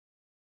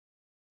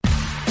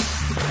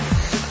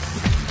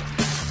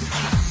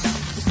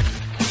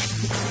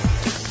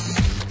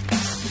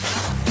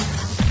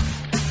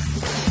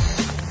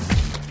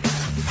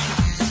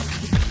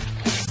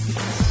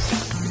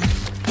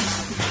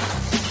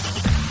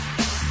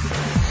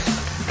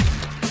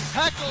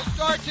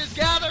arches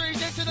gather,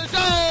 he's into the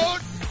zone.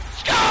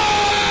 Score!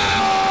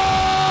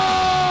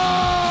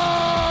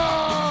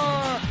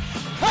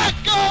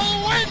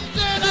 Hekle wins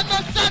it, and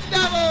the Sun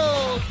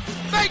Devils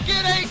make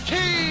it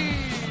 18.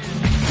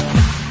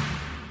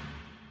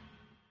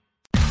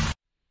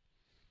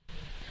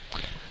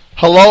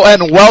 Hello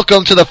and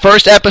welcome to the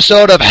first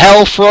episode of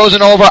Hell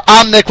Frozen Over.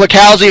 I'm Nick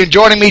Licalzi, and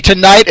joining me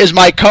tonight is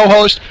my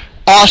co-host,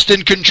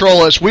 Austin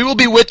Controulis. We will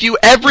be with you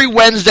every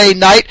Wednesday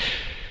night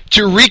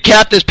to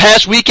recap this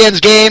past weekend's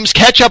games,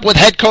 catch up with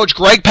head coach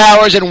Greg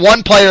Powers and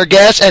one-player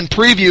guests, and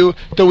preview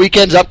the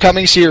weekend's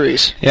upcoming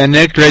series. Yeah,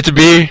 Nick, great to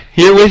be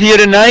here with you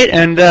tonight.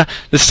 And the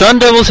Sun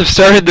Devils have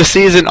started the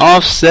season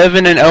off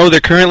 7-0.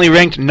 They're currently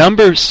ranked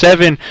number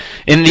 7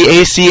 in the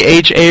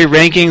ACHA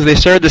rankings. They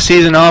started the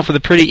season off with a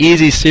pretty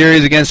easy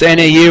series against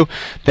NAU,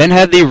 then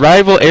had the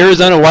rival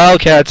Arizona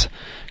Wildcats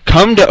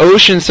come to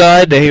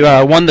Oceanside. They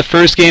won the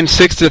first game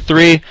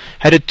 6-3,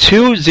 had a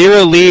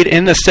 2-0 lead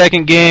in the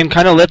second game,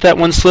 kind of let that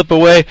one slip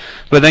away,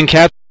 but then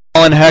Captain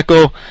Colin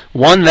Hekle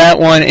won that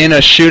one in a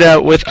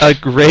shootout with a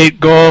great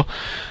goal.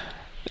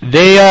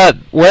 They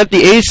were at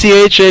the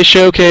ACHA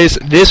Showcase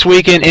this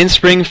weekend in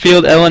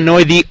Springfield,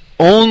 Illinois, the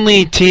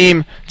only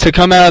team to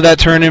come out of that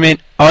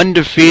tournament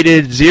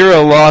undefeated,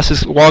 0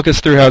 losses. Walk us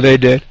through how they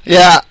did.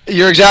 Yeah,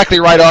 you're exactly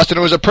right, Austin.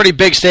 It was a pretty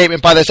big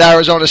statement by this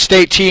Arizona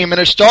State team,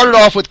 and it started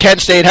off with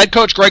Kent State. Head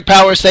coach Greg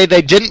Powers said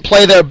they didn't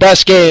play their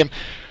best game,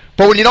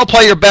 but when you don't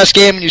play your best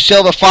game and you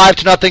still have a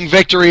 5-0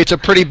 victory, it's a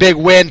pretty big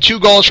win. 2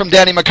 goals from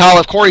Danny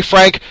McAuliffe. Corey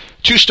Frank,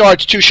 2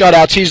 starts, 2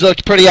 shutouts. He's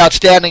looked pretty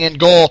outstanding in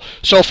goal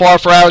so far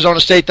for Arizona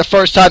State, the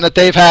first time that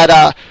they've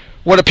had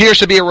what appears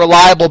to be a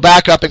reliable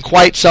backup in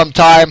quite some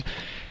time.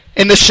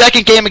 In the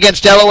second game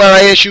against Delaware,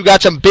 ASU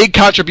got some big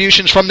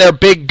contributions from their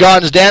big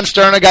guns. Dan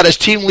Sterner got his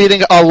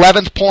team-leading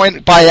 11th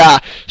point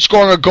by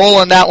scoring a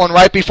goal in that one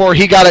right before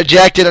he got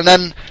ejected, and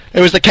then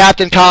it was the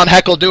captain, Colin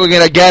Hekle, doing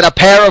it again. A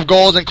pair of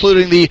goals,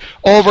 including the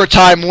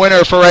overtime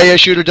winner for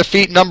ASU to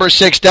defeat number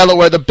 6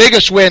 Delaware, the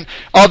biggest win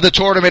of the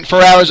tournament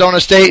for Arizona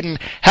State, and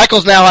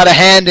Hekle's now had a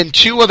hand in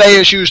 2 of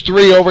ASU's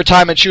 3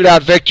 overtime and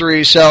shootout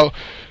victories, so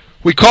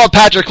we called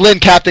Patrick Lynn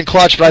Captain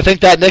Clutch, but I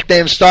think that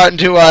nickname's starting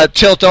to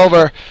tilt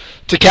over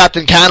to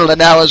Captain Canada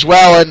now as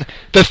well. And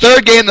the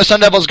third game, the Sun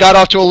Devils got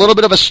off to a little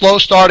bit of a slow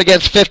start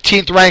against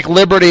 15th-ranked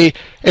Liberty.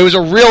 It was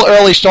a real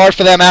early start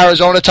for them,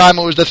 Arizona time.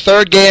 It was the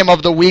third game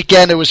of the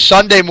weekend. It was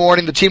Sunday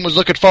morning. The team was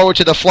looking forward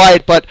to the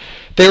flight, but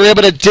they were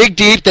able to dig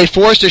deep. They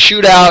forced a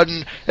shootout,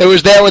 and it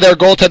was there where their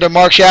goaltender,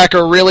 Mark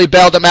Shacker, really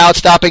bailed them out,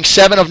 stopping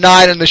 7 of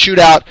 9 in the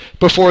shootout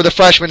before the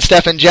freshman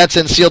Stefan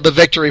Jensen sealed the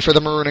victory for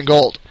the Maroon and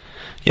Gold.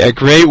 Yeah,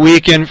 great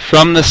weekend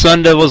from the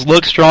Sun Devils.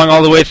 Looked strong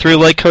all the way through.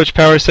 Like Coach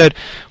Power said,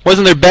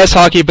 wasn't their best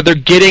hockey, but they're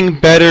getting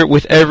better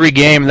with every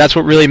game. That's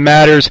what really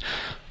matters.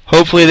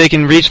 Hopefully they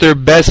can reach their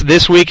best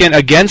this weekend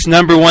against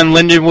number 1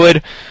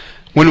 Lindenwood.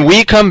 When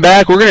we come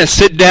back, we're going to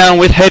sit down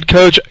with head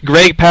coach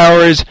Greg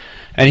Powers,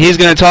 and he's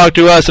going to talk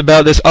to us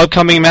about this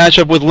upcoming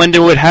matchup with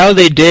Lindenwood, how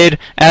they did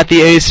at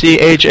the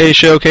ACHA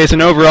Showcase,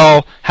 and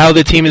overall how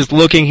the team is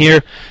looking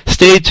here.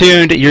 Stay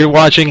tuned. You're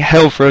watching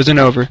Hell Frozen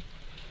Over.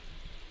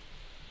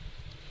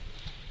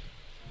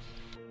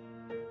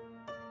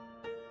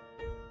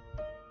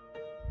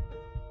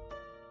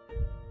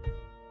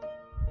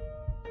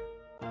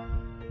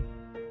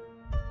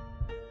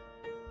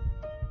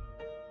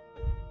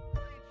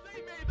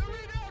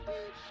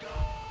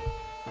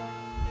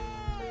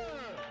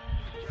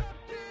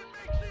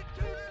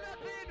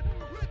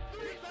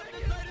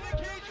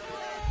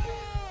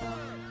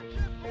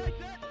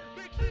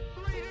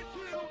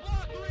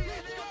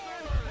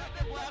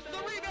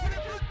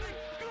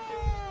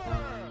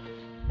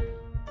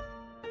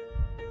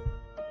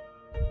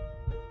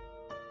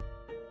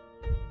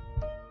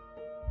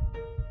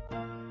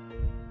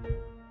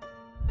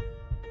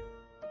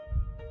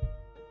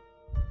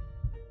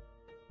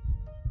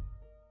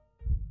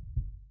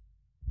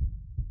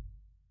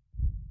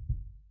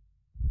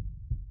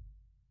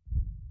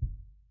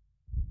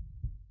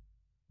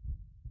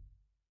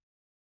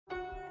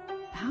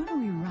 How do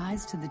we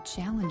rise to the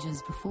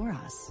challenges before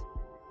us?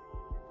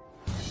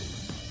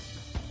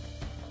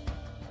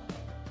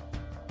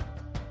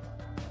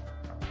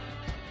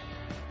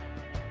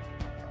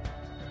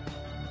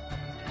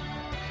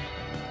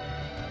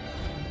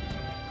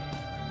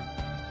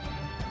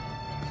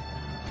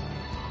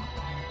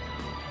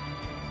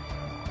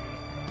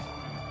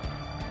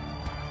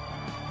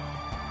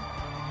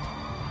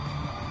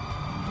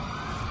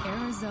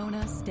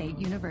 Arizona State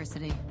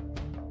University.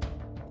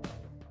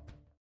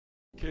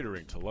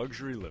 Catering to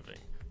luxury living,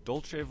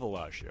 Dolce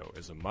Villaggio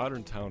is a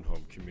modern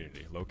townhome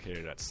community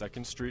located at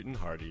 2nd Street in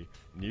Hardy,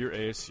 near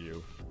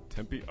ASU,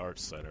 Tempe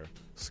Arts Center,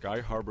 Sky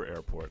Harbor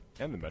Airport,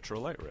 and the Metro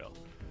Light Rail.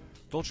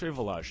 Dolce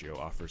Villaggio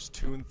offers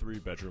 2 and 3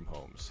 bedroom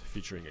homes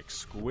featuring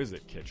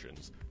exquisite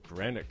kitchens,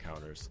 granite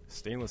counters,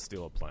 stainless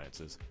steel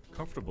appliances,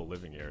 comfortable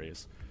living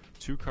areas,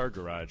 2-car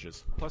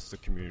garages, plus the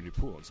community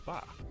pool and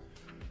spa.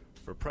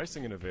 For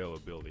pricing and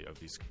availability of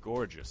these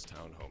gorgeous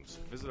townhomes,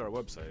 visit our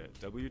website at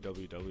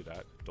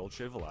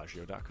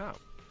www.dolcevillaggio.com.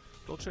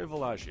 Dolce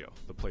Villaggio,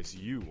 the place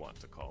you want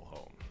to call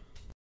home.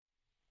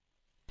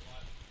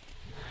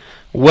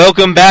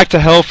 Welcome back to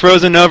Hell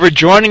Frozen Over.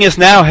 Joining us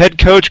now, head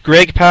coach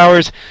Greg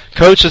Powers.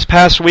 Coach, this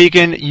past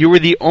weekend, you were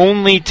the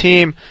only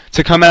team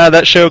to come out of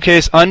that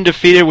showcase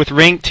undefeated with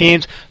ranked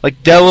teams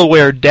like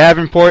Delaware,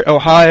 Davenport,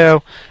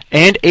 Ohio,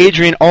 and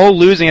Adrian all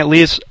losing at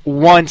least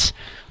once.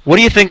 What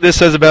do you think this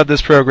says about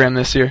this program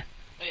this year?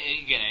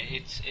 Again,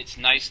 it's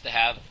nice to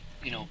have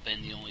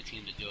been the only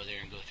team to go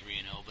there and go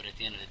 3-0, but at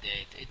the end of the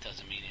day, it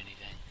doesn't mean anything.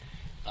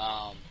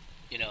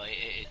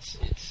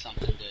 It's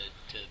something to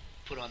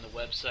put on the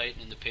website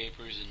and in the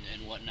papers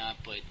and whatnot,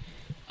 but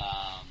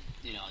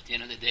at the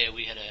end of the day,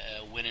 we had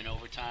a win in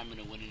overtime and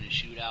a win in a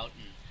shootout,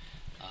 and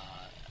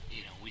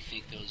we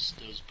think those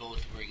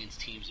both were against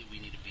teams that we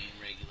need to be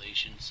in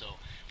regulation. So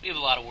we have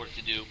a lot of work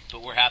to do,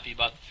 but we're happy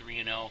about the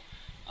 3-0.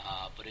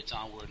 But it's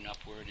onward and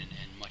upward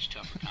and much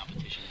tougher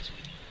competition this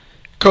week.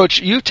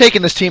 Coach, you've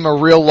taken this team a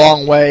real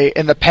long way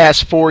in the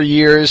past 4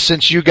 years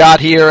since you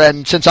got here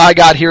and since I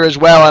got here as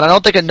well, and I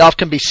don't think enough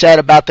can be said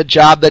about the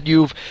job that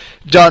you've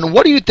done.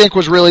 What do you think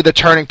was really the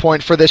turning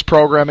point for this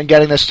program and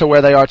getting this to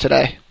where they are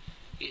today?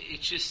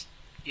 It's just,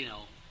 there's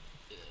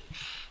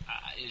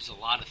a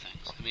lot of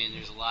things. I mean,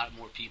 there's a lot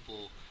more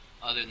people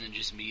other than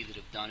just me that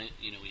have done it.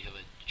 We have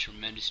a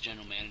tremendous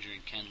general manager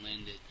in Ken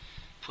Lind that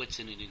puts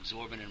in an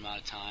exorbitant amount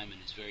of time and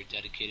is very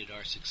dedicated to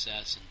our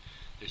success, and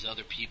there's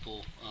other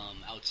people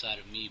outside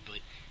of me, but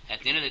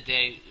at the end of the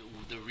day,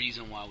 the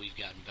reason why we've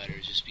gotten better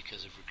is just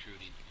because of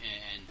recruiting,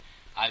 and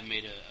I've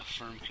made a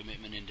firm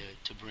commitment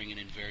to bringing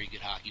in very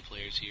good hockey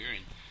players here,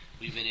 and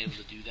we've been able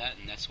to do that,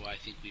 and that's why I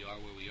think we are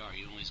where we are.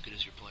 You're only as good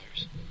as your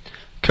players.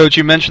 Coach,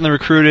 you mentioned the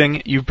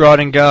recruiting. You've brought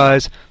in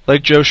guys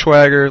like Joe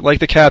Schwager, like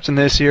the captain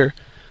this year,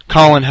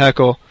 Colin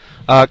Hekle.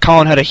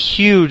 Colin had a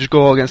huge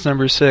goal against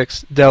number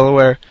 6,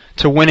 Delaware,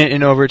 to win it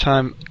in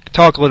overtime.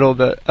 Talk a little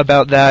bit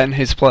about that and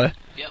his play.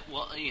 Yeah,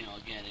 well, again,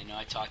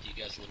 I talked to you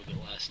guys a little bit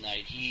last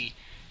night. He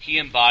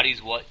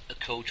embodies what a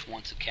coach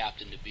wants a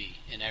captain to be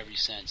in every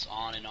sense,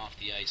 on and off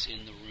the ice,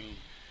 in the room.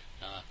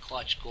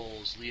 Clutch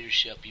goals,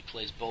 leadership. He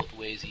plays both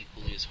ways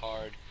equally as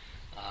hard.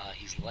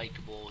 He's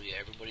likable.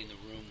 Everybody in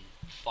the room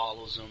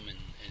follows him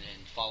and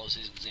follows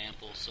his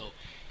example. So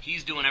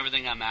he's doing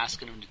everything I'm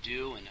asking him to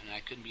do, and I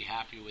couldn't be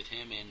happier with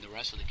him and the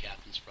rest of the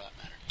captains for that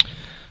matter.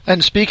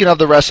 And speaking of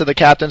the rest of the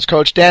captains,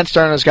 Coach, Dan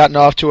Stern has gotten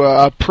off to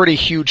a pretty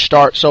huge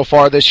start so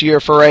far this year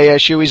for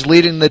ASU. He's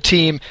leading the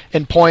team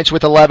in points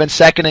with 11,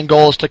 second in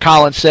goals to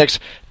Colin's 6.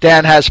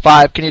 Dan has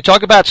 5. Can you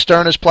talk about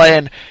Stern's play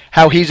and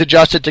how he's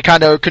adjusted to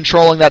kind of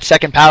controlling that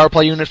second power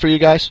play unit for you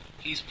guys?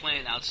 He's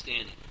playing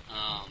outstanding.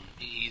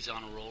 He's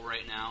on a roll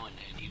right now, and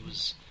he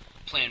was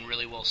playing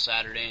really well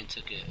Saturday and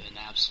took an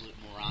absolute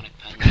moronic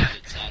penalty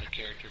that's out of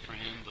character for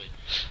him, but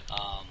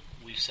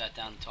we've sat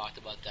down and talked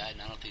about that,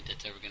 and I don't think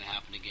that's ever going to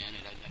happen again.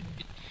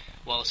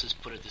 Well, let's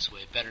just put it this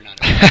way: it better not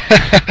ever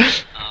happen.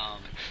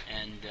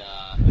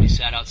 We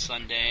sat out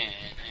Sunday,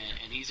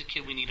 and he's a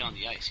kid we need on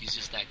the ice. He's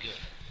just that good,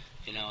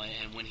 And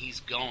when he's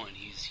going,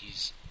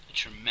 he's a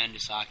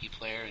tremendous hockey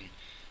player, and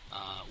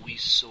we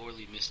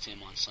sorely missed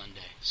him on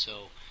Sunday.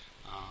 So.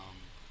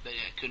 But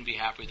I couldn't be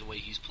happier the way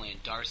he's playing.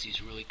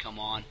 Darcy's really come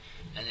on,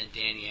 and then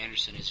Danny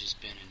Anderson has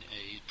just been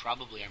he's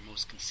probably our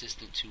most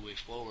consistent two-way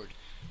forward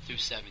through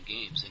 7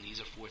 games, and he's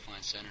a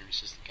fourth-line center and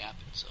assistant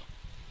captain. So,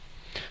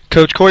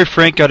 Coach, Corey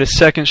Frank got his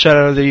second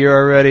shutout of the year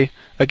already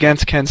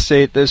against Kent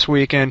State this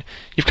weekend.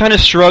 You've kind of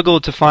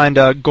struggled to find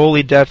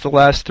goalie depth the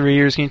last 3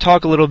 years. Can you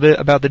talk a little bit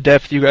about the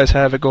depth you guys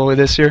have at goalie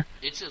this year?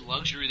 It's a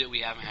luxury that we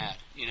haven't had,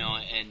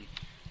 and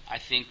I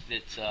think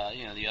that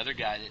the other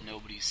guy that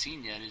nobody's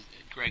seen yet is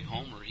Greg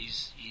Homer.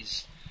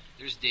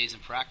 There's days in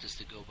practice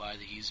that go by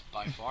that he's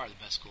by far the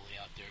best goalie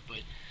out there.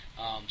 But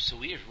so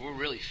we're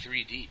really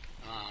 3 deep.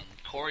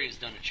 Corey has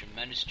done a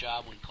tremendous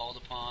job when called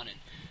upon, and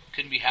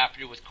couldn't be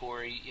happier with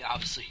Corey.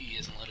 Obviously, he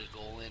hasn't let a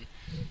goal in.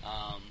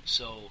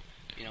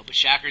 But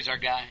Shacker's our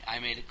guy. I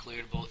made it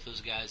clear to both those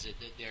guys that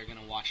they're going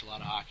to watch a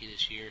lot of hockey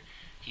this year.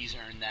 He's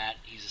earned that.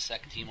 He's a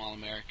second-team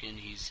All-American.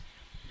 He's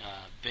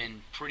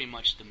been pretty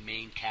much the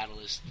main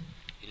catalyst,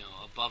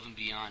 above and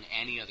beyond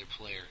any other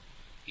player.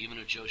 Even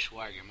a Joe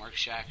Schweiger, Mark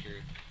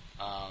Shacker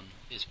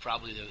is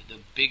probably the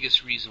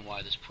biggest reason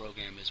why this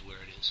program is where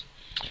it is.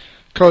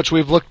 Coach,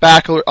 we've looked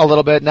back a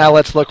little bit. Now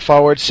let's look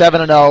forward.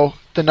 7-0,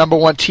 the number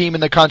 1 team in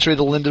the country,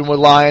 the Lindenwood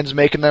Lions,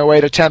 making their way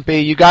to Tempe.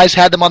 You guys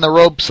had them on the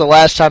ropes the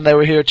last time they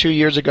were here 2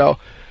 years ago.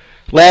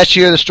 Last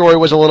year, the story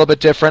was a little bit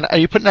different. Are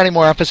you putting any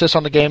more emphasis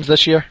on the games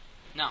this year?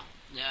 No.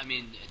 I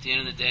mean, at the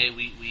end of the day,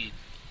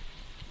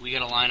 we got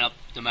to line up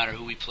no matter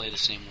who we play the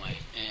same way.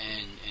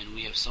 And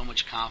we have so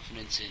much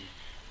confidence in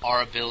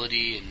our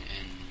ability and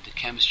the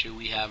chemistry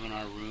we have in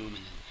our room,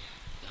 and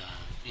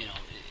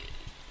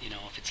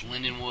if it's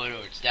Lindenwood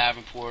or it's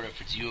Davenport or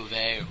if it's U of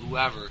A or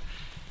whoever,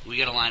 we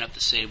got to line up the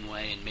same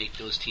way and make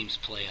those teams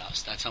play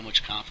us. That's how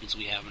much confidence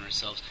we have in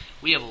ourselves.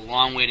 We have a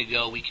long way to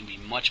go. We can be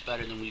much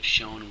better than we've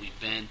shown and we've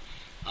been,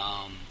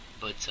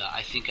 but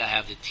I think I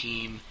have the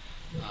team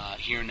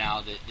here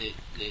now that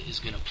is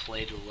going to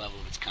play to the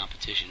level of its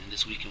competition. And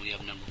this weekend we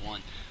have number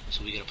 1,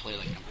 so we got to play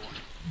like number 1.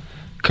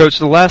 Coach,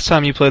 the last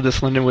time you played this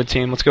Lindenwood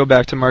team, let's go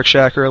back to Mark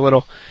Shacker a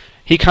little.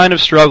 he kind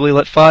of struggled. He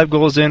let 5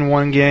 goals in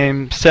one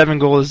game, 7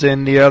 goals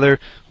in the other.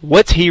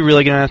 What's he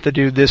really going to have to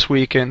do this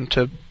weekend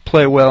to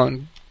play well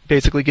and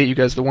basically get you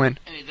guys the win?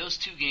 I mean, those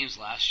 2 games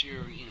last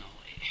year,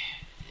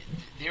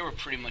 they were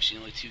pretty much the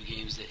only 2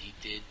 games that he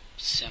did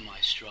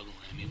semi-struggle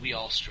in. I mean, we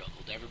all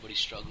struggled. Everybody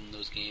struggled in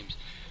those games.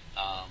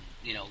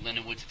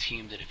 Lindenwood's a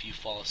team that if you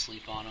fall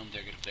asleep on them,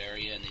 they're going to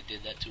bury you, and they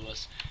did that to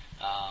us.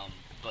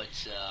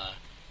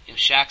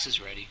 Shax is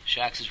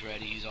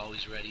ready. He's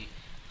always ready.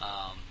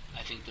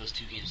 I think those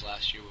 2 games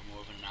last year were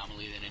more of an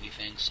anomaly than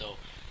anything. So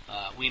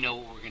we know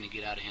what we're going to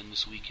get out of him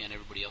this weekend.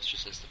 Everybody else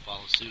just has to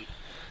follow suit.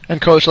 And,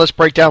 Coach, let's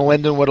break down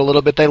Lindenwood a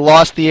little bit. They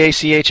lost the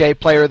ACHA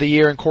Player of the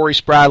Year in Corey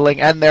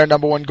Spradling and their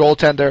number 1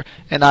 goaltender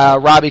in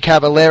Robbie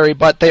Cavallari,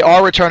 but they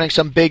are returning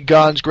some big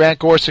guns. Grant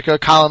Gorsica,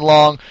 Colin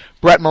Long,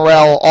 Brett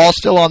Morrell, all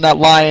still on that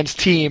Lions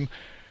team.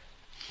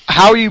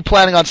 How are you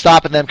planning on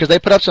stopping them? Because they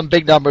put up some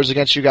big numbers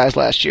against you guys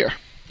last year.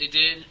 They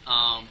did.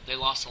 They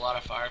lost a lot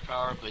of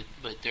firepower,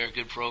 but they're a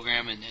good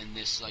program, and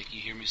this, like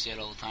you hear me say it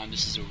all the time,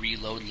 this is a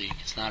reload league.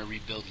 It's not a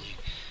rebuild league.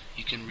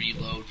 You can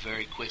reload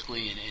very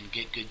quickly and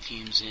get good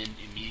teams in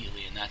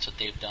immediately, and that's what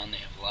they've done. They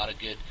have a lot of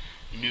good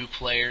new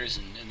players,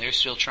 and they're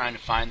still trying to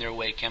find their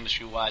way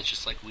chemistry-wise,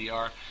 just like we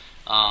are.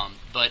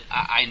 But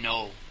I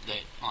know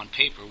that on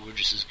paper we're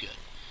just as good,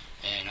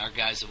 and our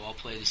guys have all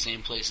played the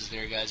same places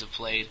their guys have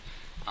played,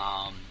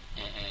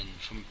 and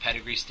from a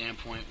pedigree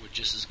standpoint, we're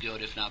just as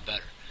good, if not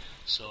better.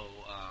 So,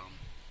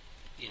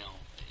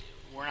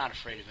 we're not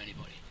afraid of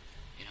anybody,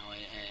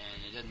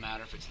 and it doesn't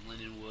matter if it's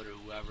Lindenwood or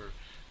whoever.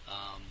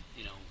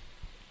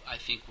 I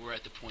think we're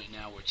at the point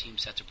now where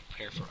teams have to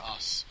prepare for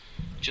us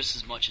just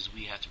as much as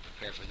we have to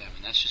prepare for them,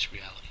 and that's just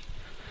reality.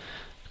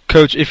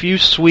 Coach, if you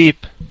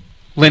sweep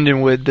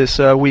Lindenwood this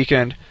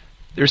weekend,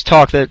 there's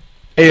talk that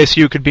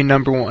ASU could be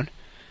number 1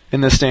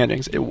 in the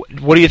standings.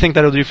 What do you think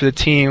that'll do for the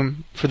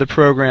team, for the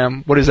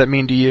program? What does that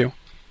mean to you?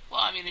 Well,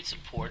 I mean, it's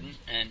important,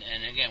 and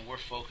again, we're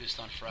focused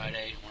on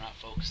Friday. We're not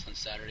focused on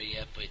Saturday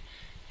yet, but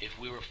if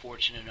we were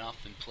fortunate enough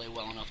and play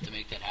well enough to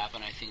make that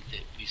happen, I think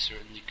that we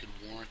certainly could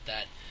warrant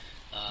that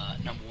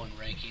number 1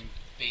 ranking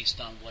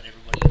based on what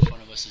everybody in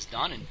front of us has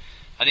done, and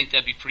I think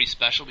that'd be pretty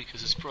special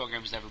because this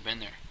program's never been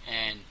there,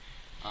 and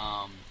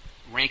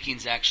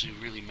rankings actually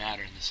really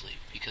matter in this league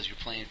because you're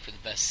playing for the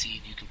best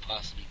seed you can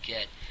possibly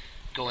get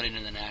going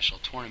into the national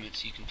tournament,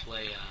 so you can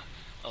play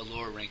a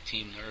lower ranked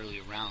team in the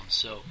earlier rounds.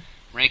 So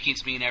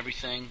rankings mean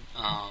everything.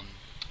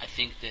 I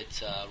think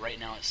that right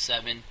now at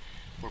 7,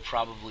 we're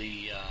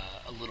probably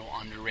a little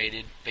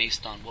underrated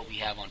based on what we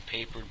have on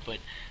paper, but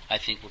I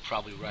think we're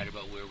probably right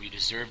about where we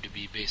deserve to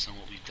be based on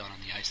what we've done on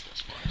the ice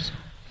thus far. So.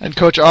 And,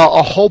 Coach, a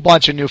whole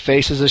bunch of new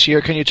faces this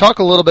year. Can you talk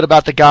a little bit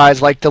about the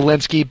guys like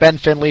Delinsky? Ben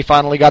Finley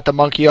finally got the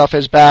monkey off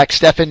his back.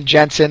 Stefan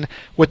Jensen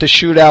with the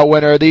shootout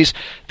winner. These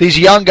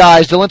young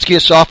guys, Delinsky,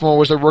 a sophomore,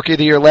 was the Rookie of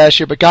the Year last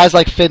year, but guys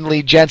like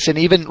Finley, Jensen,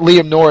 even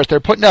Liam Norris,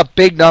 they're putting up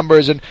big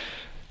numbers, and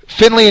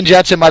Finley and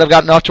Jensen might have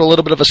gotten off to a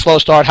little bit of a slow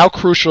start. How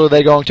crucial are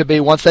they going to be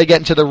once they get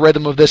into the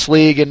rhythm of this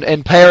league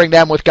and pairing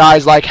them with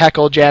guys like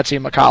Hekle, Jancy,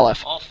 and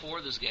McAuliffe? All 4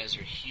 of those guys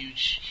are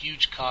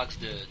huge cogs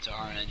to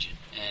our engine,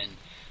 and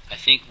I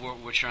think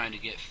we're trying to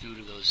get through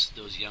to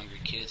those younger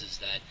kids is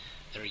that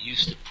are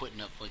used to putting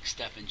up, like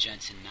Stefan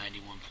Jensen,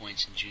 91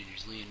 points in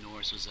juniors. Liam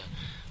Norris was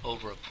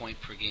over a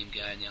point per game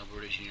guy in the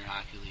Alberta Junior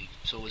Hockey League.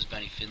 So was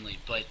Benny Finley.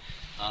 But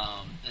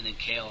and then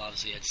Kale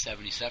obviously had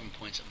 77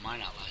 points at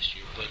Minot last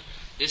year. But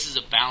this is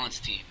a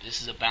balanced team.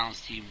 This is a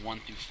balanced team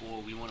 1 through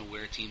 4. We want to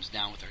wear teams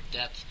down with our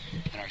depth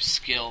and our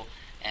skill.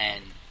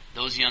 And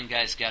those young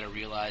guys got to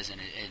realize, and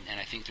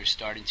I think they're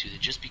starting to, that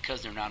just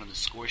because they're not on the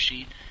score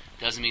sheet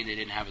doesn't mean they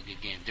didn't have a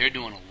good game. They're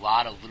doing a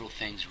lot of little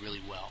things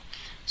really well.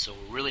 So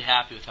we're really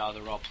happy with how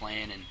they're all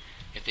playing, and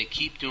if they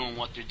keep doing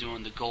what they're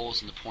doing, the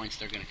goals and the points,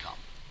 they're going to come.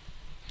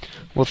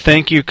 Well,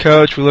 thank you,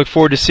 Coach. We look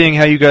forward to seeing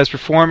how you guys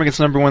perform against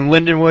number 1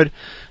 Lindenwood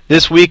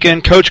this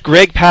weekend. Coach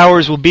Greg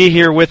Powers will be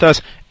here with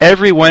us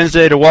every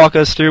Wednesday to walk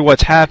us through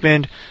what's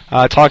happened,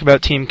 talk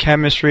about team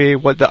chemistry,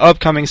 what the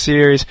upcoming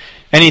series,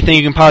 anything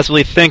you can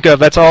possibly think of.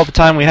 That's all the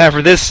time we have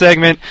for this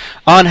segment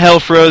on Hell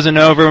Frozen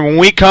Over. When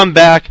we come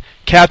back,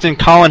 Captain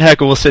Colin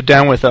Hekle will sit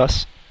down with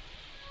us.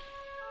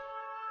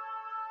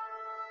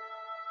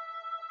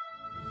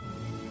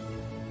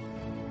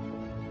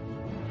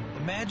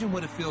 Imagine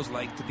what it feels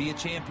like to be a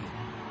champion.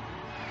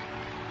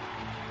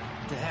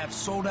 To have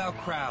sold-out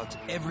crowds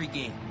every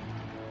game.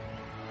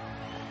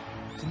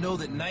 To know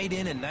that night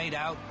in and night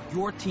out,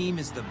 your team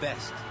is the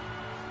best.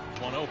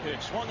 1-0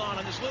 pitch, swung on,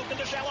 and this loop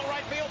into shallow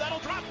right field. That'll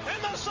drop,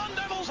 and the Sun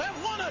Devils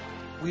have won it!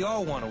 We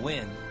all want to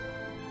win,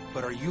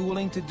 but are you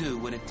willing to do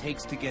what it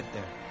takes to get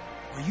there?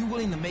 Are you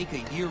willing to make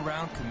a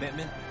year-round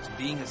commitment to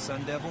being a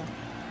Sun Devil?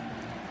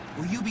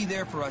 Will you be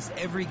there for us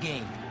every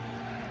game,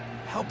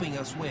 helping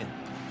us win?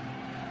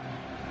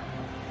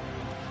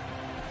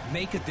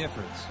 Make a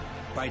difference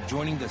by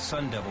joining the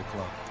Sun Devil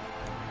Club.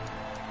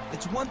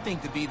 It's one thing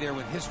to be there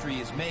when history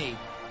is made,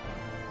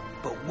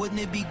 but wouldn't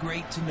it be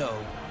great to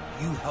know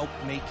you helped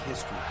make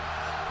history?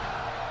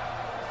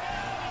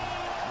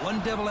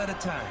 One devil at a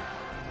time,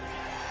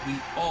 we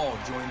all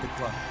join the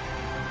club.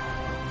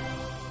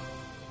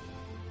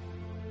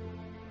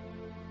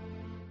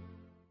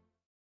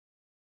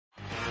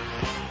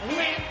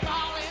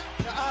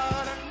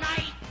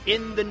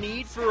 In the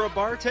need for a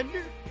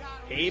bartender?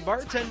 Hey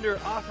Bartender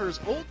offers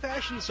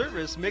old-fashioned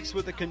service mixed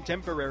with a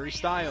contemporary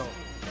style.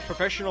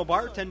 Professional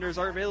bartenders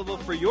are available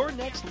for your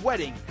next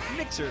wedding,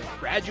 mixer,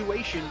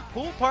 graduation,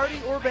 pool party,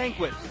 or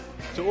banquet.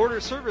 To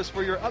order service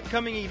for your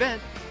upcoming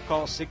event,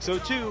 call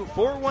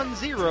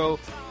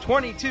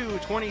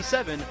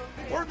 602-410-2227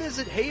 or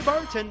visit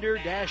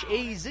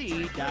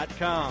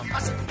heybartender-az.com.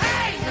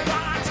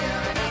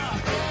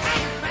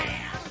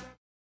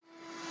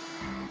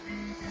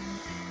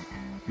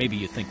 Maybe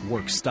you think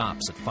work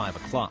stops at 5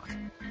 o'clock,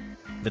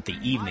 that the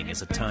evening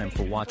is a time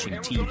for watching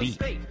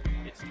TV,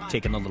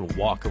 taking a little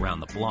walk around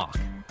the block,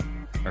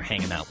 or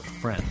hanging out with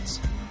friends.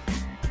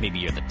 Maybe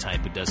you're the type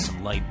who does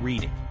some light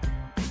reading.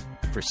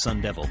 For Sun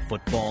Devil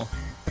football,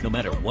 no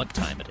matter what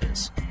time it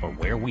is or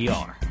where we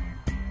are,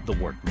 the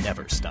work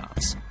never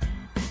stops.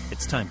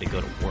 It's time to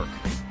go to work.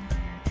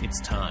 It's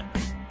time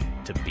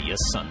to be a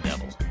Sun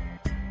Devil.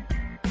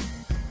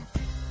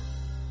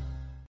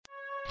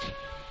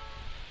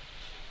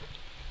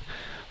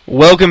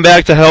 Welcome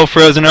back to Hell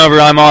Frozen Over.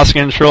 I'm Oscar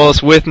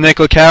Controulis with Nick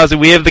Licalzi.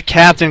 We have the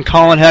captain,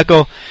 Colin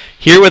Hekle,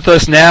 here with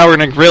us now. We're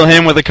going to grill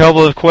him with a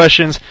couple of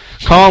questions.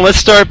 Colin, let's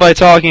start by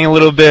talking a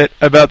little bit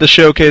about the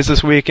showcase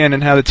this weekend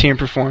and how the team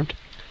performed.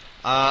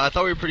 I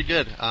thought we were pretty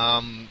good.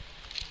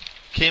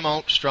 Came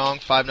out strong,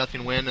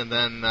 5-0 win, and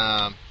then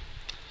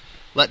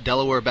let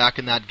Delaware back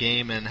in that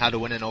game and had to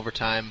win in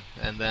overtime.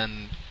 And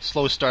then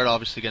slow start,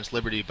 obviously, against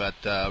Liberty, but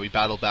we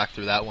battled back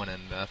through that one,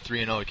 and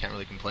 3-0, we can't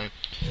really complain.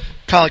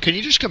 Colin, can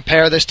you just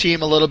compare this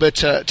team a little bit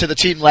to the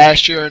team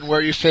last year and where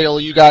you feel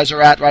you guys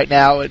are at right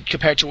now and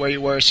compared to where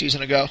you were a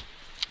season ago?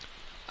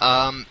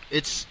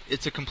 It's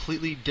a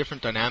completely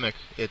different dynamic.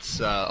 It's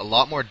a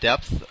lot more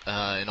depth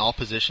in all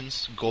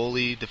positions,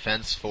 goalie,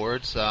 defense,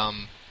 forwards.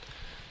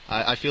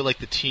 I feel like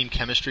the team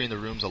chemistry in the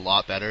room's a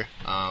lot better,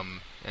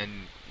 and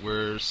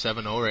we're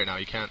 7-0 right now.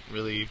 You can't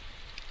really,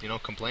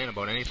 complain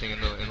about anything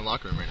in the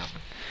locker room right now.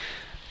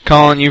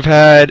 Colin, you've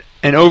had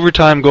an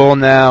overtime goal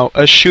now,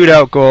 a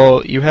shootout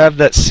goal. You have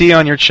that C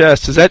on your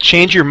chest. Does that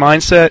change your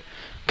mindset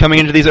coming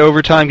into these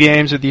overtime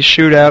games or these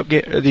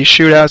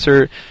shootouts,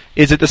 or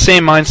is it the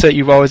same mindset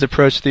you've always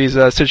approached these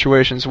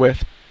situations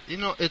with?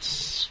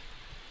 It's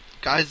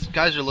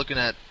guys are looking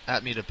at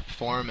me to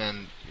perform,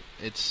 and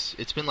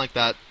it's been like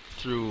that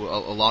through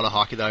a lot of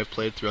hockey that I've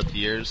played throughout the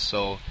years.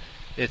 So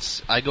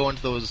I go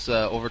into those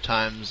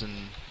overtimes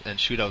and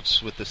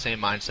shootouts with the same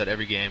mindset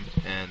every game,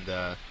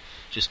 and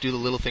just do the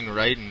little thing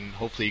right, and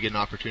hopefully you get an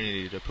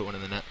opportunity to put one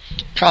in the net.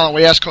 Colin,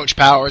 we asked Coach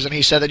Powers, and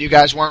he said that you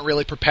guys weren't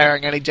really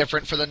preparing any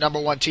different for the number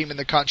one team in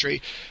the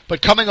country.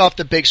 But coming off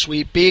the big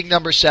sweep, being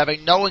number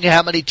 7, knowing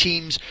how many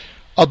teams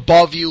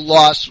above you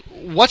lost,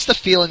 what's the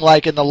feeling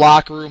like in the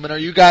locker room? And are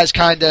you guys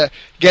kind of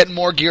getting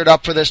more geared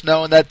up for this,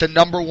 knowing that the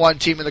number one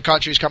team in the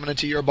country is coming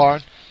into your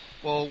barn?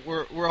 Well,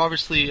 we're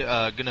obviously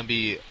going to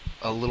be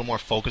a little more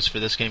focused for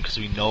this game because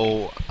we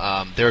know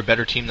they're a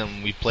better team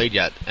than we've played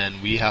yet,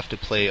 and we have to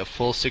play a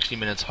full 60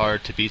 minutes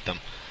hard to beat them.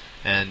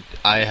 And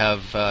I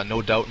have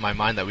no doubt in my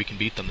mind that we can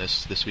beat them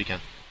this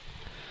weekend.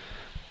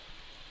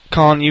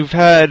 Colin, you've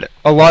had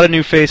a lot of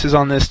new faces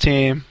on this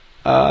team.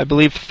 I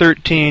believe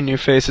 13 new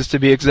faces to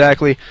be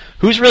exactly.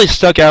 Who's really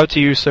stuck out to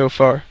you so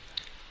far?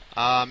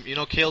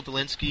 Cale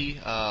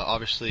Delinsky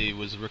obviously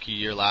was rookie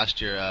year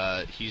last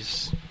year.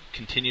 He's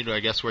continued,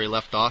 I guess, where he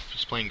left off.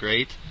 He's playing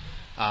great.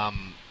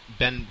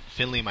 Ben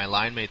Finley, my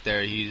line mate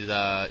there, he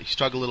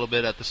struggled a little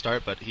bit at the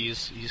start, but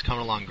he's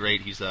coming along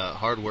great. He's a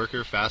hard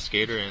worker, fast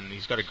skater, and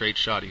he's got a great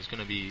shot. He's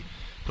going to be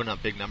putting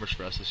up big numbers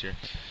for us this year.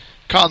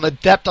 Colin, the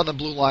depth on the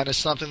blue line is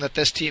something that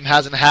this team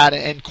hasn't had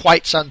in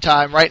quite some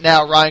time. Right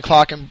now, Ryan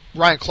Clark and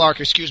Brian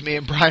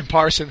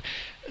Parson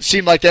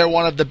seem like they're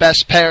one of the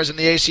best pairs in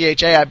the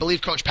ACHA. I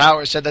believe Coach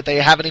Powers said that they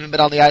haven't even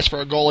been on the ice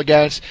for a goal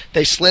against.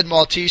 They slid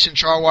Maltese and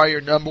Charwar, your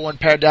number 1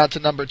 pair, down to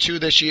number 2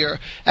 this year,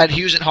 and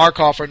Hughes and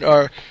Harkoff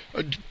are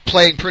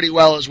playing pretty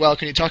well as well.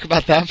 Can you talk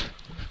about them?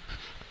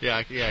 Yeah,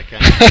 I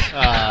can.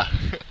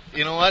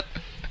 You know what?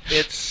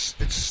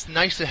 It's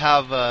nice to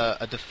have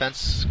a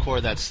defense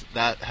core that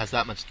has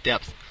that much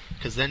depth,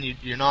 because then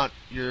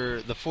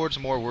the forwards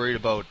are more worried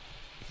about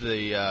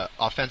the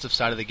offensive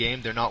side of the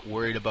game. They're not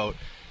worried about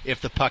if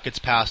the puck gets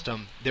past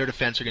them, their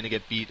defense are going to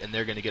get beat and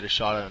they're going to get a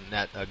shot on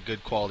net, a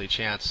good quality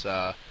chance.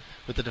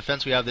 With the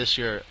defense we have this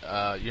year,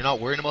 you're not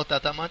worrying about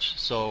that much,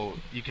 so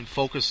you can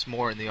focus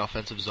more in the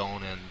offensive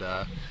zone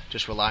and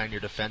just rely on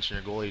your defense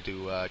and your goalie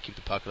to keep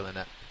the puck out of the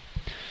net.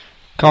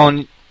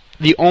 Colin,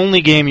 the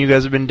only game you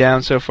guys have been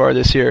down so far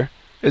this year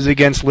is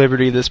against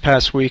Liberty this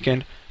past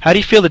weekend. How do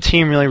you feel the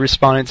team really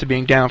responded to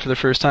being down for the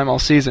first time all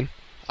season?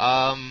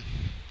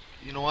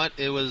 You know what?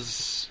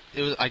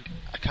 I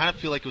kind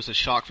of feel like it was a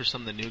shock for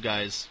some of the new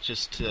guys.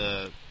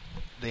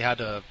 They had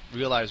to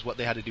realize what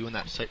they had to do in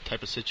that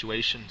type of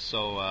situation.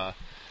 So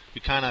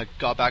we kind of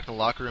got back in the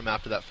locker room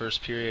after that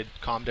first period,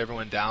 calmed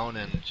everyone down,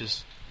 and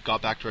just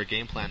got back to our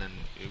game plan, and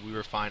we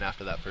were fine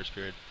after that first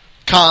period.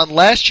 Colin,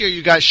 last year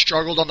you guys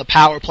struggled on the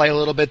power play a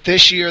little bit.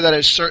 This year that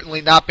has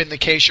certainly not been the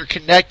case. You're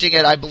connecting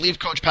it. I believe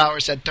Coach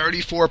Powers said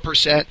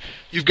 34%.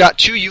 You've got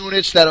two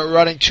units that are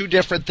running two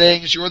different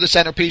things. You're the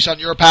centerpiece on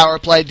your power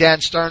play, Dan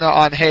Sterna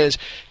on his.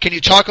 Can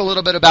you talk a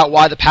little bit about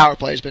why the power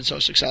play has been so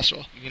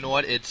successful? You know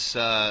what? It's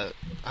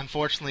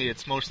unfortunately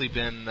it's mostly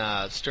been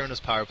Sterna's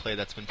power play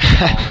that's been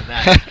putting all in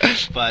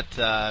that. But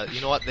you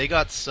know what? They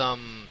got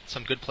some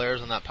good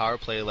players on that power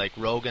play, like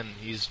Rogan.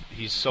 He's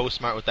so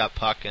smart with that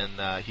puck,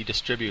 and he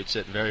distributes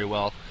it very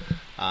well.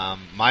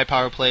 My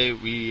power play,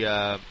 we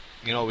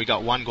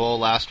got one goal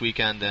last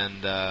weekend,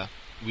 and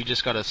we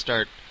just got to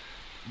start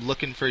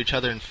looking for each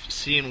other and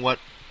seeing what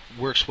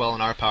works well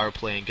in our power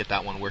play and get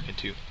that one working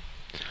too.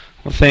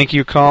 Well, thank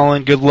you,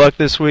 Colin. Good luck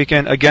this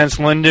weekend against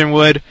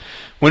Lindenwood.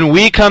 When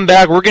we come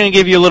back, we're going to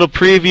give you a little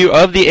preview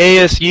of the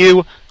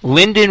ASU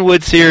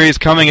Lindenwood series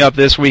coming up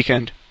this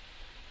weekend.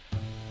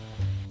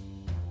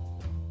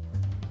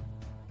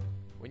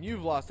 When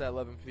you've lost that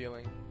love and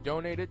feeling,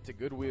 donate it to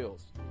Good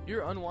Wheels.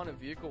 Your unwanted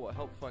vehicle will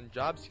help fund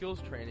job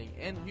skills training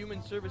and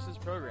human services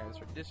programs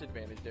for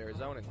disadvantaged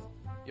Arizonans.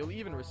 You'll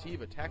even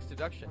receive a tax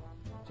deduction.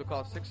 So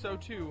call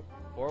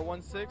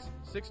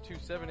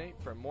 602-416-6278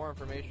 for more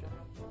information.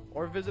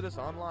 Or visit us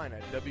online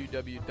at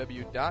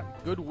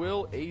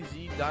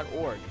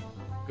www.goodwillaz.org.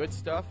 Good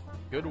stuff,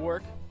 good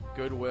work,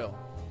 Goodwill.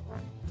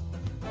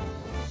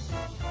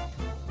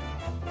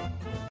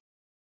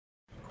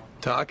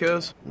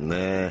 Tacos?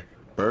 Nah.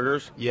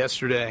 Burgers?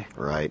 Yesterday.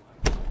 Right.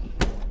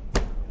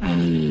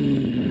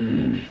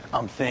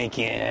 I'm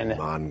thinking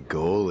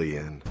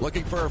Mongolian.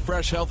 Looking for a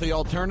fresh, healthy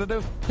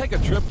alternative? Take a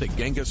trip to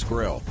Genghis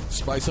Grill.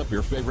 Spice up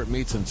your favorite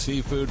meats and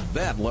seafood,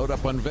 then load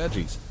up on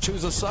veggies.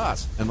 Choose a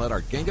sauce, and let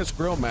our Genghis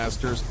Grill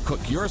masters cook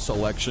your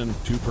selection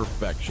to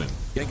perfection.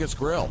 Genghis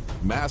Grill,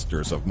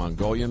 masters of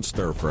Mongolian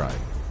stir-fry.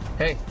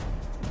 Hey,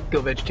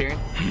 go vegetarian?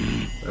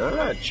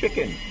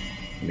 Chicken.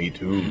 Me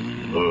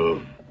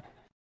too.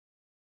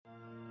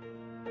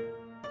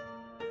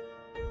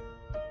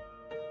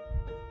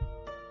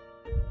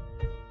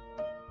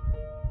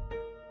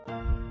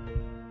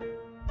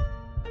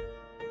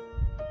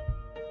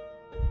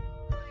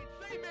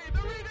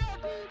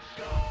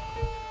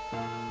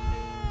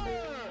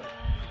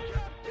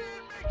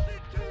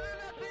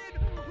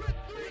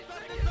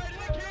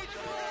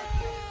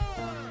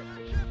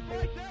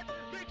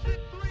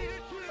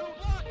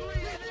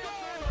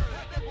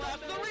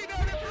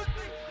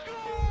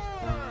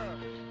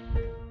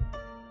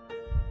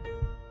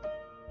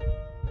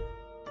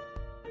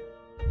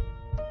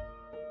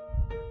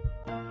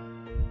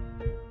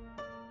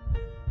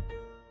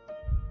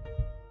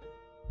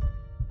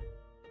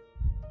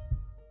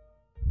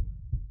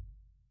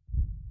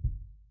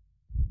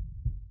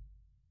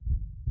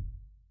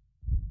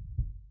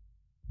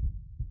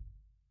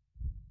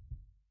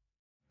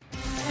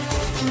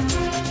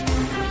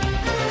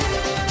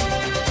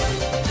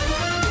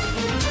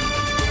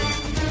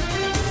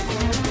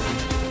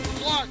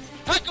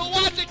 Hekle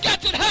wants it,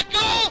 gets it,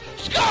 Hekle!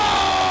 Score!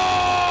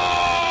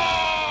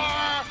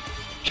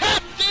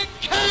 Captain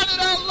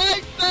Canada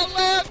lights the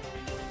lamp!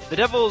 The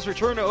Devils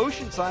return to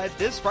Oceanside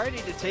this Friday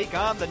to take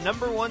on the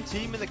number one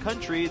team in the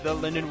country, the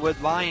Lindenwood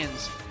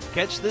Lions.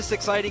 Catch this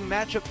exciting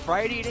matchup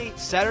Friday at 8,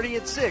 Saturday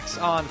at 6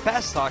 on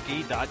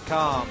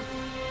FastHockey.com.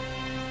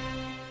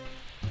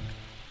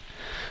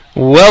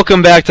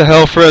 Welcome back to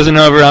Hell Frozen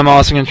Over. I'm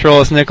Austin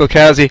Controulis, Nick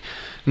Licalzi.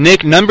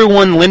 Nick, number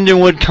one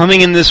Lindenwood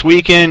coming in this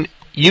weekend.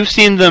 You've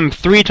seen them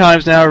 3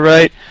 times now,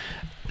 right?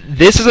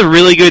 This is a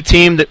really good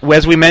team. That,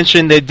 as we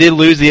mentioned, they did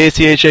lose the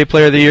ACHA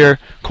Player of the Year,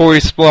 Corey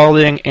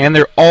Spalding, and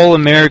their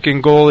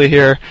All-American goalie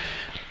here.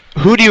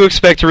 Who do you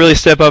expect to really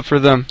step up for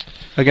them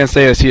against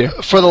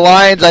ASU? For the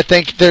Lions, I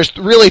think there's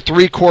really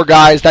 3 core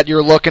guys that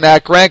you're looking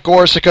at. Grant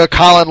Gorsica,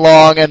 Colin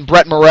Long, and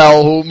Brett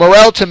Morrell, who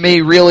Morrell to me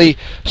really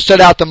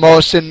stood out the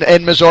most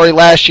in Missouri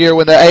last year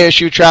when the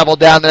ASU traveled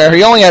down there.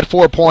 He only had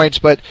 4 points,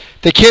 but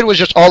the kid was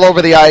just all over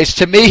the ice.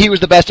 To me, he was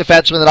the best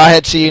defenseman that I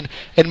had seen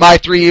in my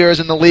 3 years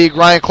in the league.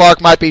 Ryan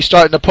Clark might be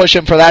starting to push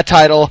him for that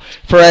title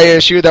for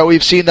ASU that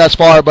we've seen thus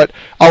far, but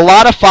a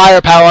lot of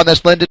firepower on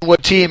this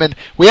Lindenwood team, and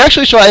we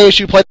actually saw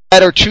ASU play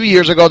better 2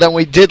 years ago than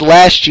we did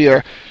last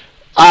year.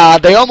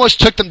 They almost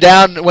took them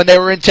down when they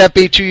were in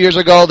Tempe 2 years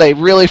ago. They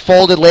really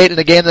folded late in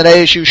a game that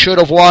ASU should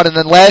have won. And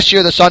then last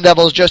year, the Sun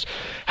Devils just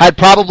had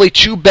probably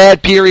 2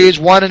 bad periods,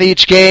 one in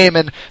each game,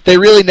 and they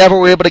really never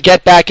were able to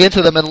get back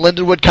into them. And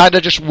Lindenwood kind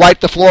of just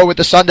wiped the floor with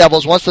the Sun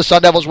Devils. Once the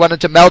Sun Devils went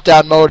into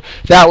meltdown mode,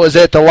 that was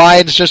it. The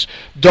Lions just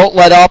don't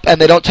let up, and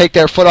they don't take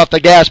their foot off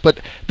the gas. But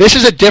this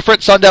is a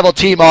different Sun Devil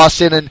team,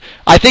 Austin, and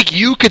I think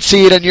you could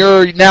see it, and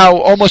you're now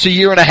almost a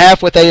year and a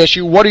half with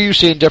ASU. What are you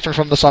seeing different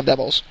from the Sun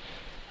Devils?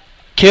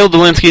 Kale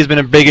Dolinsky has been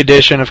a big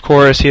addition, of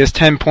course. He has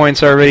 10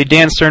 points already.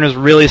 Dan Stern has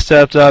really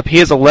stepped up. He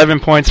has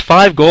 11 points,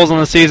 5 goals on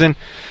the season.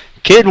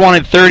 Kid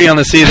wanted 30 on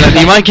the season.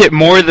 He might get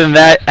more than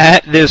that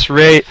at this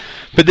rate.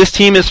 But this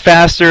team is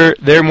faster.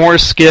 They're more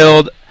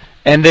skilled,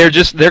 and they're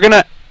going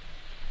to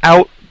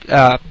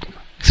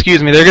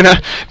they're going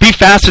to be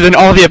faster than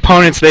all the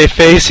opponents they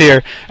face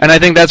here, and I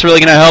think that's really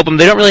going to help them.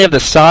 They don't really have the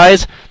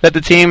size that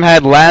the team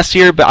had last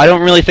year, but I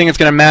don't really think it's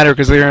going to matter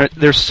because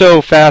they're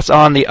so fast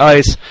on the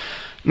ice.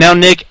 Now,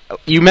 Nick,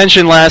 you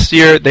mentioned last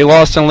year they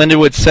lost to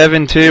Lindenwood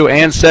 7-2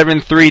 and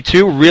 7-3.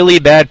 2 really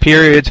bad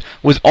periods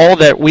was all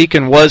that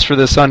weekend was for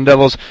the Sun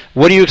Devils.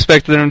 What do you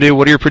expect them to do?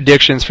 What are your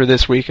predictions for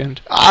this weekend?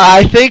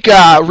 I think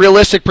a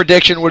realistic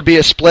prediction would be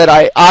a split.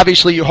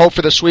 Obviously, you hope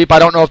for the sweep. I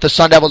don't know if the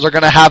Sun Devils are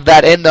going to have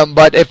that in them,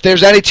 but if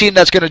there's any team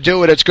that's going to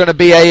do it, it's going to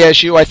be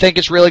ASU. I think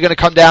it's really going to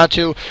come down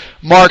to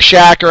Mark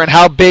Shacker and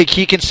how big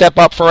he can step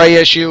up for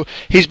ASU.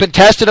 He's been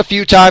tested a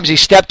few times. He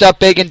stepped up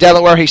big in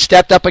Delaware. He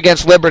stepped up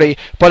against Liberty,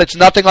 but it's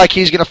nothing like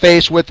he's going to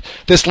face with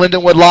this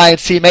Lindenwood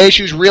Lions team.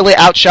 ASU's really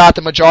outshot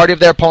the majority of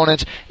their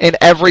opponents in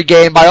every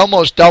game by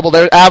almost double.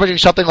 They're averaging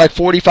something like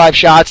 45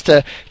 shots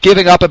to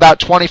giving up about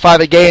 25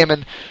 a game,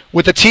 and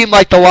with a team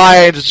like the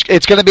Lions,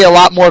 it's going to be a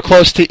lot more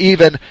close to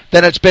even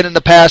than it's been in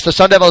the past. The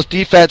Sun Devils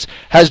defense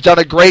has done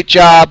a great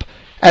job,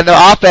 and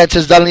their offense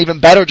has done an even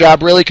better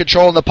job really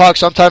controlling the puck.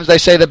 Sometimes they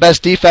say the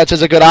best defense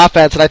is a good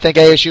offense, and I think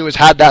ASU has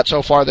had that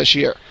so far this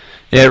year.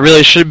 Yeah, it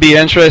really should be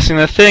interesting.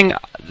 The thing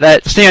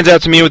that stands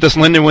out to me with this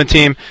Lindenwood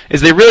team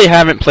is they really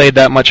haven't played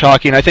that much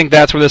hockey, and I think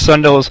that's where the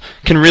Sun Devils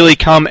can really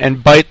come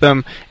and bite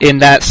them in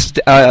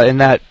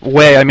that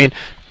way. I mean,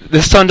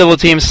 the Sun Devil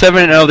team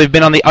 7-0. They've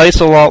been on the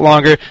ice a lot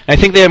longer. And I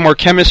think they have more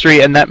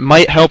chemistry, and that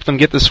might help them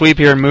get the sweep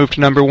here and move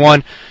to number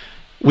 1.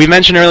 We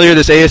mentioned earlier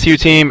this ASU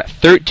team,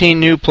 13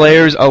 new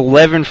players,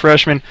 11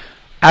 freshmen.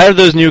 Out of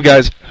those new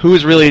guys,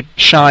 who's really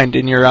shined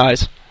in your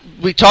eyes?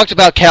 We talked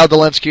about Cal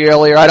Delinsky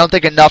earlier. I don't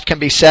think enough can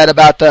be said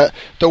about the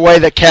way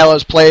that Cal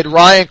has played.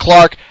 Ryan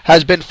Clark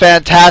has been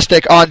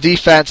fantastic on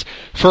defense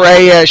for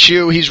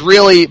ASU. He's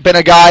really been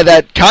a guy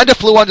that kind of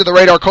flew under the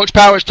radar. Coach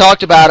Powers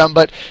talked about him,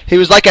 but he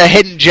was like a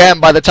hidden gem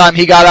by the time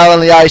he got out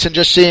on the ice, and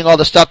just seeing all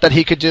the stuff that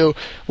he could do.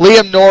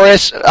 Liam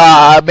Norris,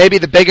 maybe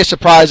the biggest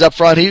surprise up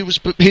front.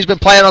 He's been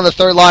playing on the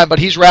third line, but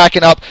he's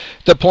racking up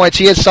the points.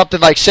 He has something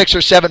like 6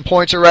 or 7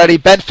 points already.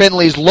 Ben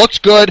Finley's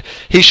looked good.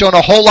 He's shown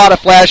a whole lot of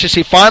flashes.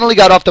 He finally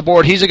got off the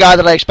board. He's a guy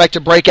that I expect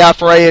to break out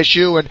for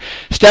ASU, and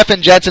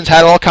Stefan Jensen's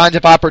had all kinds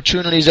of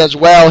opportunities as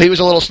well. He was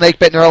a little snake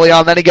bitten early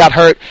on, then he got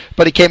hurt,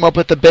 but he came up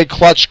with the big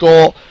clutch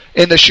goal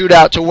in the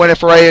shootout to win it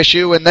for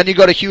ASU. And then you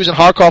go to Hughes and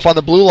Harkoff on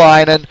the blue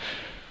line, and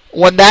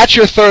when that's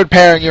your third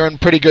pairing, you're in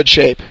pretty good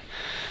shape.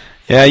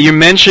 Yeah, you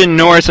mentioned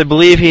Norris. I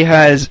believe he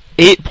has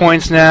 8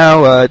 points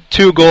now,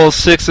 2 goals,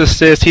 6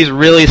 assists. He's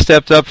really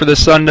stepped up for the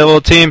Sun Devil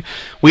team.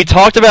 We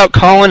talked about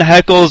Colin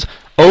Hekle's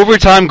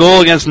overtime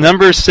goal against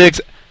number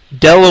 6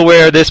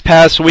 Delaware this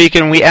past week,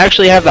 and we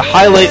actually have the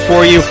highlight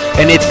for you,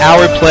 and it's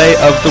our play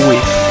of the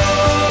week.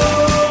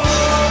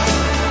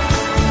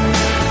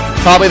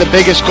 Probably the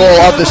biggest goal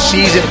of the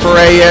season for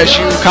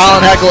ASU.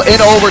 Colin Hekle in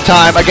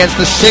overtime against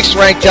the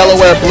 6th-ranked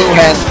Delaware Blue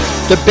Hens,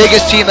 the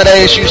biggest team that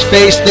ASU's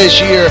faced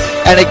this year,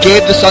 and it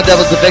gave the Sun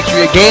Devils the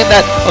victory. A game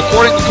that,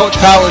 according to Coach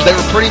Powers, they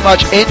were pretty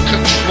much in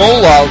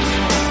control of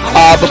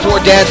before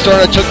Dan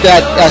Sterner took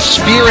that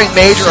spearing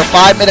major, a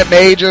 5-minute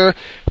major.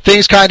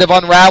 Things kind of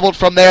unraveled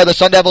from there. The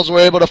Sun Devils were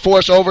able to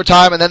force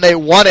overtime, and then they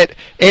won it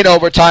in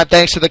overtime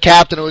thanks to the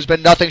captain, who has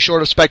been nothing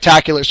short of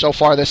spectacular so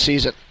far this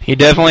season. He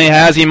definitely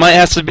has. He might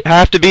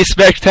have to be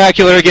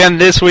spectacular again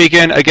this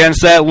weekend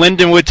against that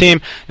Lindenwood team.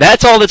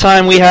 That's all the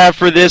time we have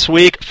for this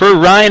week. For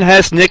Ryan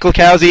Hess, Nick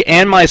Licalzi,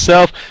 and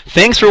myself,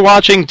 thanks for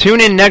watching. Tune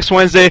in next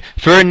Wednesday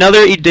for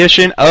another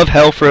edition of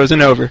Hell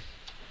Frozen Over.